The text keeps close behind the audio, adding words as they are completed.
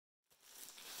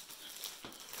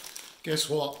Guess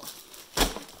what?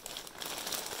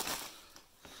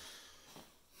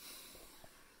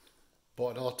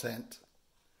 Bought another tent.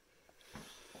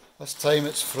 This time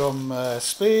it's from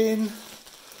Spain,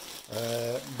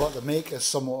 but the make is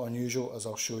somewhat unusual, as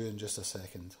I'll show you in just a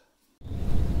second.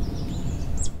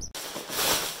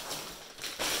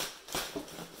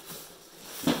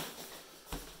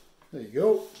 There you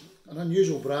go, an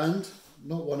unusual brand,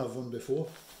 not one I've owned before.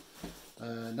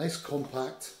 Nice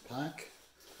compact pack,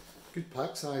 good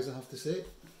pack size I have to say.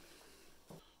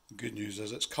 Good news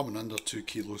is it's coming under 2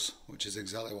 kilos, which is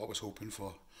exactly what I was hoping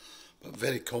for. But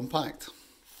very compact,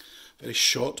 very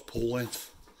short pole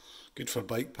length, good for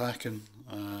bike packing,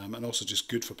 and also just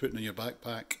good for putting in your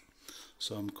backpack.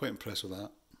 So I'm quite impressed with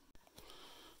that.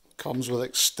 Comes with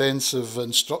extensive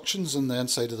instructions on the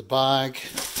inside of the bag.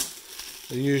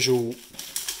 The usual,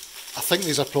 I think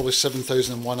these are probably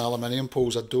 7001 aluminium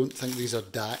poles. I don't think these are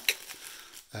DAC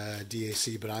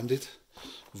branded.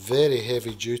 Very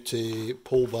heavy duty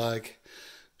pole bag,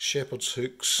 shepherd's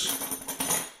hooks,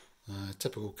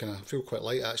 typical kind of, feel quite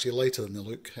light actually, lighter than they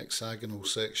look, hexagonal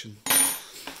section.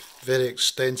 Very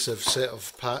extensive set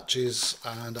of patches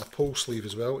and a pole sleeve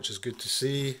as well, which is good to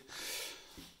see.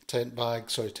 Tent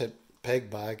peg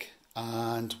bag,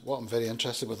 and what I'm very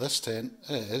interested with this tent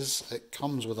is it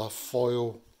comes with a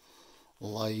foil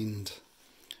lined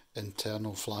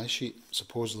internal fly sheet,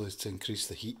 supposedly to increase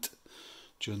the heat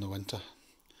during the winter.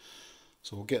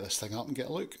 So we'll get this thing up and get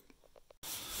a look.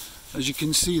 As you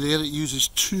can see there, it uses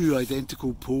 2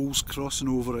 identical poles crossing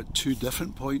over at 2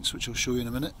 different points, which I'll show you in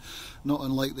a minute, not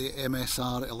unlike the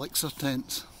MSR Elixir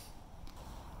tents.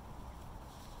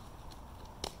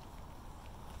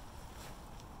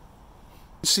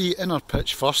 See inner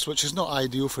pitch first, which is not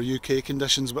ideal for UK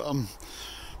conditions, but I'm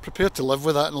prepared to live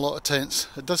with that in a lot of tents.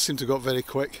 It does seem to go up very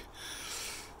quick.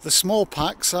 The small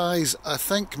pack size I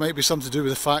think might be something to do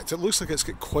with the fact it looks like it's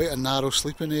got quite a narrow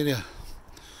sleeping area.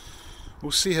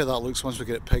 We'll see how that looks once we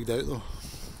get it pegged out though.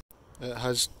 It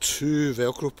has 2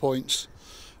 velcro points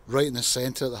right in the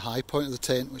centre at the high point of the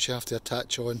tent, which you have to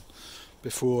attach on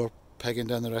before pegging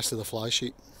down the rest of the fly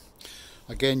sheet.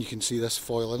 Again, you can see this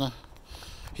foil inner,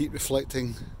 heat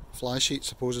reflecting fly sheet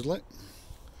supposedly.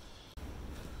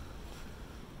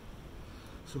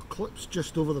 So clips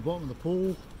just over the bottom of the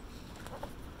pole.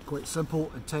 Quite simple,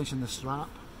 and tension the strap.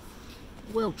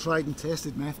 Well tried and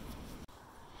tested method.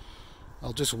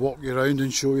 I'll just walk you around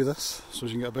and show you this so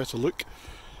you can get a better look.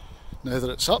 Now that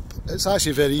it's up, it's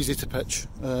actually very easy to pitch.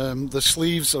 The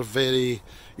sleeves are very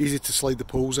easy to slide the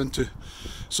poles into,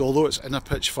 so although it's in a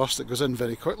pitch first, it goes in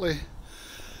very quickly.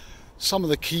 Some of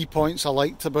the key points I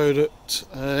liked about it,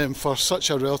 for such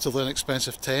a relatively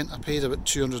inexpensive tent, I paid about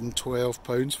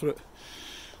 £212 for it,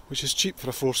 which is cheap for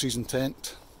a 4-season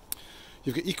tent.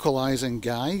 You've got equalising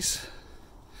guys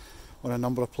on a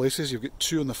number of places. You've got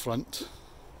 2 on the front,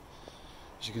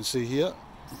 as you can see here,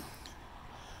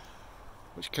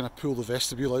 which kind of pull the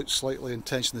vestibule out slightly and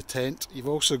tension the tent. You've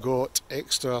also got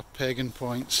extra pegging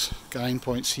points, guying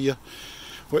points here,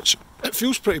 which it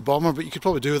feels pretty bomber, but you could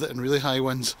probably do with it in really high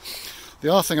winds.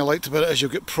 The other thing I liked about it is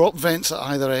you've got prop vents at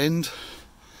either end.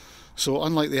 So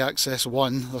unlike the Access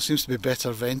 1, there seems to be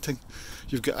better venting.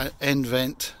 You've got an end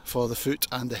vent for the foot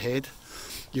and the head.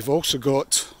 You've also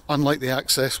got, unlike the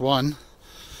Access 1,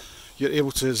 you're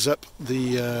able to zip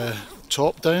the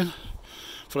top down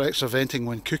for extra venting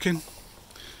when cooking,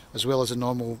 as well as a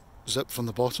normal zip from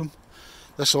the bottom.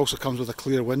 This also comes with a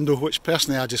clear window, which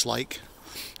personally I just like.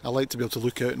 I like to be able to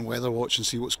look out and weather watch and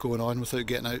see what's going on without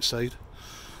getting outside.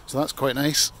 So that's quite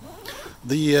nice.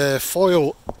 The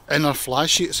foil inner fly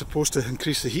sheet is supposed to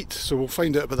increase the heat, so we'll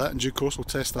find out about that in due course, we'll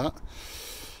test that.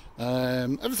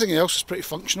 Everything else is pretty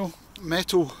functional.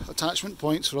 Metal attachment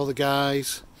points for all the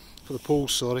guys, for the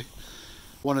poles, sorry.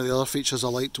 One of the other features I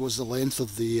liked was the length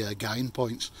of the guying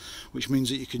points, which means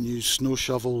that you can use snow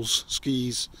shovels,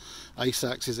 skis, ice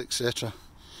axes, etc.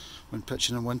 when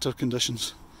pitching in winter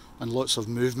conditions, and lots of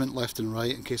movement left and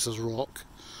right in case there's rock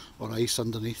or ice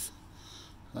underneath.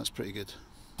 That's pretty good.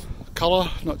 Colour,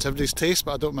 not to everybody's taste,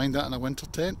 but I don't mind that in a winter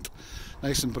tent.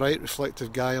 Nice and bright,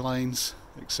 reflective guy lines,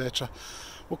 etc.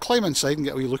 We'll climb inside and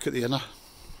get a wee look at the inner.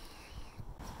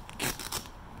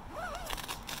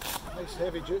 Nice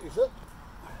heavy duty zip.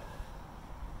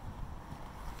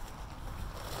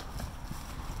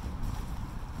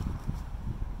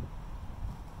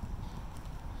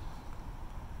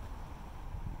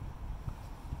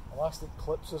 Elastic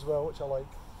clips as well, which I like.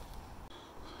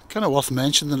 Kind of worth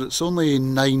mentioning that it's only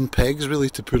 9 pegs really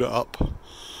to put it up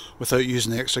without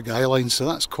using extra guy lines, so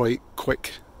that's quite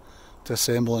quick to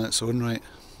assemble in its own right.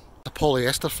 A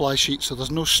polyester fly sheet, so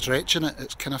there's no stretch in it,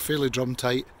 it's kind of fairly drum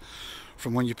tight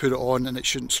from when you put it on, and it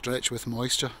shouldn't stretch with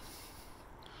moisture.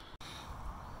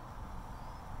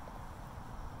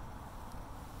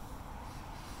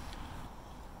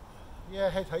 Yeah,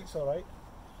 head height's alright.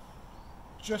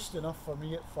 Just enough for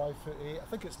me at 5'8". I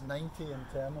think it's 90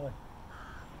 internally,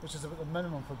 which is about the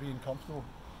minimum for being comfortable.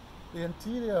 The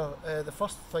interior, the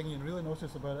first thing you really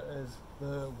notice about it is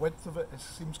the width of it. It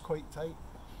seems quite tight.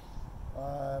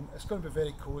 It's going to be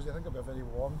very cosy. I think it'll be a very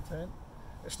warm tent.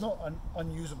 It's not an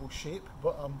unusable shape,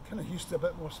 but I'm kind of used to a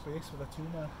bit more space with a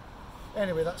two-man.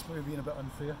 Anyway, that's maybe being a bit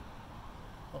unfair.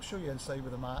 I'll show you inside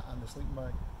with the mat and the sleeping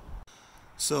bag.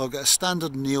 So I've got a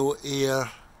standard Neo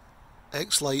Air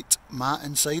X-Lite mat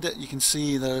inside it. You can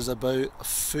see there's about a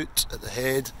foot at the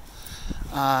head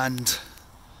and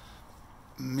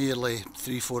merely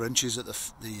 3-4 inches at the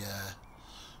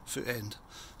foot end.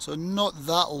 So not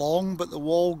that long, but the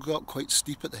wall got quite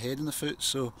steep at the head and the foot,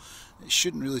 so it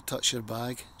shouldn't really touch your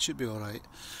bag. It should be alright.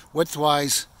 Width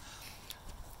wise,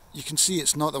 you can see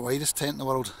it's not the widest tent in the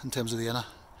world in terms of the inner,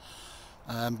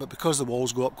 but because the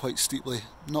walls go up quite steeply,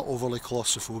 not overly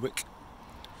claustrophobic,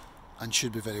 and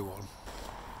should be very warm.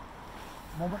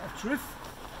 Moment of truth.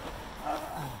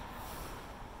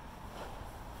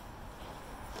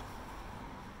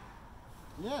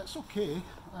 Yeah, it's okay.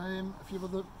 If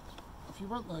you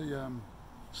weren't the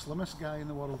slimmest guy in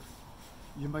the world,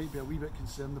 you might be a wee bit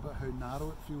concerned about how narrow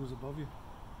it feels above you.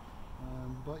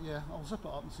 But yeah, I'll zip it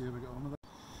up and see how we get on with it.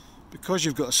 Because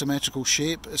you've got a symmetrical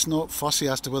shape, it's not fussy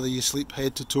as to whether you sleep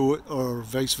head to toe or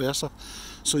vice versa.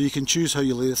 So you can choose how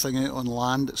you lay the thing out on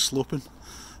land. It's sloping.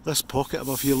 This pocket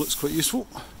above here looks quite useful.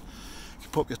 You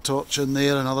can pop your torch in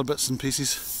there and other bits and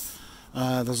pieces.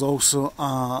 There's also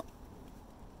a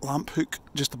lamp hook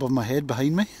just above my head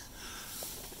behind me.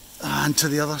 And to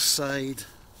the other side,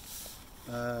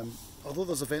 although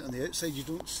there's a vent on the outside, you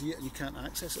don't see it and you can't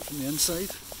access it from the inside.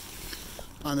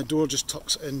 And the door just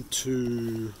tucks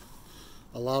into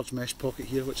a large mesh pocket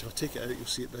here, which if I take it out you'll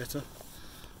see it better.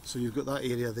 So you've got that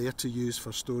area there to use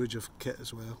for storage of kit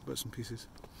as well, bits and pieces.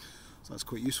 So that's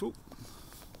quite useful.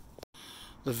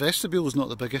 The vestibule is not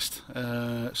the biggest.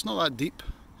 It's not that deep.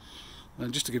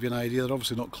 And just to give you an idea, they're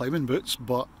obviously not climbing boots,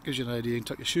 but gives you an idea. You can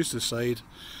tuck your shoes to the side.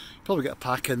 You probably get a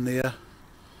pack in there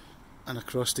and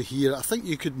across to here. I think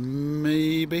you could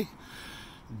maybe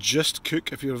just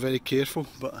cook if you were very careful,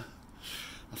 but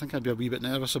I think I'd be a wee bit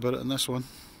nervous about it in this one.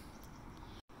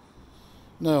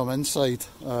 Now I'm inside.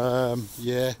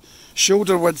 Yeah,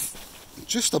 shoulder width,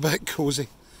 just a bit cosy.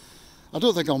 I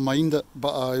don't think I'll mind it,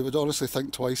 but I would honestly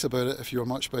think twice about it if you were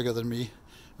much bigger than me,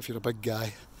 if you're a big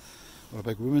guy, or a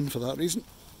big woman for that reason.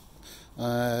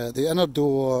 The inner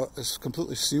door is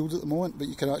completely sealed at the moment, but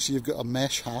you've got a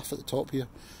mesh half at the top here,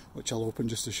 which I'll open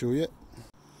just to show you.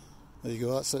 There you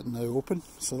go, that's it now open.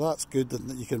 So that's good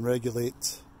that you can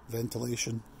regulate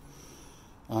ventilation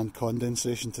and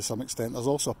condensation to some extent. There's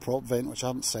also a prop vent which I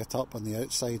haven't set up on the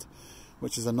outside,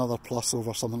 which is another plus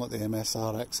over something like the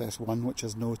MSR XS1, which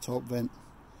has no top vent.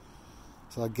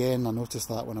 So again, I noticed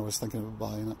that when I was thinking about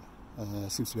buying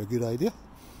it. Seems to be a good idea.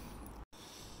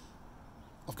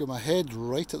 I've got my head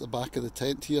right at the back of the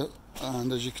tent here,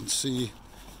 and as you can see,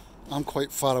 I'm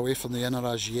quite far away from the inner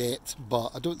as yet, but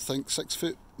I don't think 6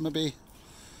 foot maybe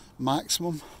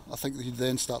maximum. I think that you'd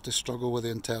then start to struggle with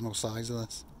the internal size of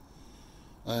this.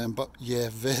 But yeah,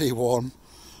 very warm.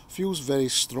 Feels very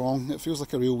strong. It feels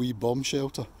like a real wee bomb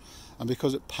shelter, and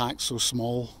because it packs so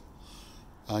small,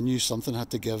 I knew something had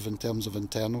to give in terms of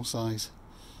internal size.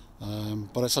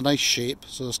 But it's a nice shape,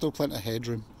 so there's still plenty of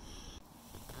headroom.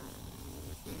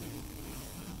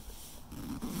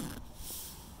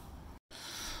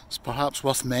 It's perhaps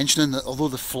worth mentioning that although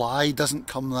the fly doesn't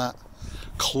come that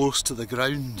close to the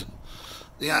ground,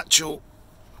 the actual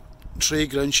tray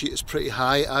ground sheet is pretty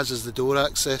high, as is the door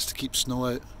access to keep snow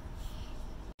out.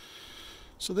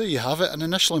 So there you have it, an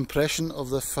initial impression of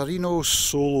the Ferrino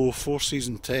Solo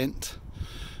 4-season tent.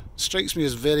 It strikes me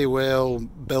as very well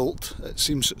built. It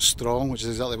seems strong, which is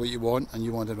exactly what you want and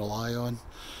you want to rely on.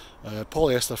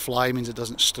 Polyester fly means it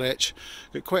doesn't stretch.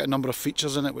 Got quite a number of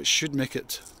features in it which should make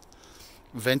it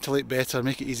ventilate better,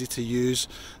 make it easy to use.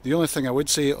 The only thing I would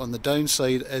say on the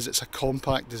downside is it's a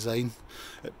compact design.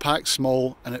 It packs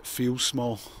small and it feels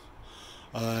small.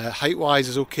 Height wise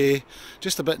is okay,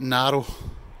 just a bit narrow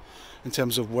in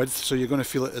terms of width, so you're going to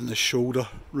feel it in the shoulder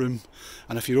room,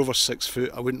 and if you're over 6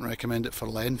 foot I wouldn't recommend it for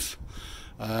length.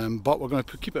 But we're going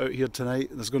to keep it out here tonight.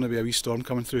 There's going to be a wee storm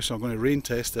coming through, so I'm going to rain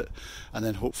test it and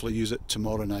then hopefully use it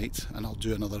tomorrow night, and I'll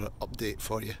do another update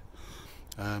for you.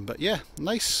 But yeah,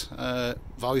 nice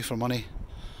value for money,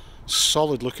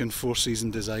 solid looking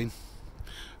 4-season design.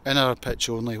 Inner pitch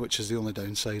only, which is the only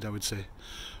downside I would say.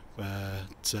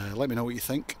 But let me know what you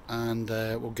think, and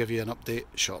we'll give you an update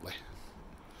shortly.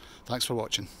 Thanks for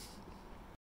watching.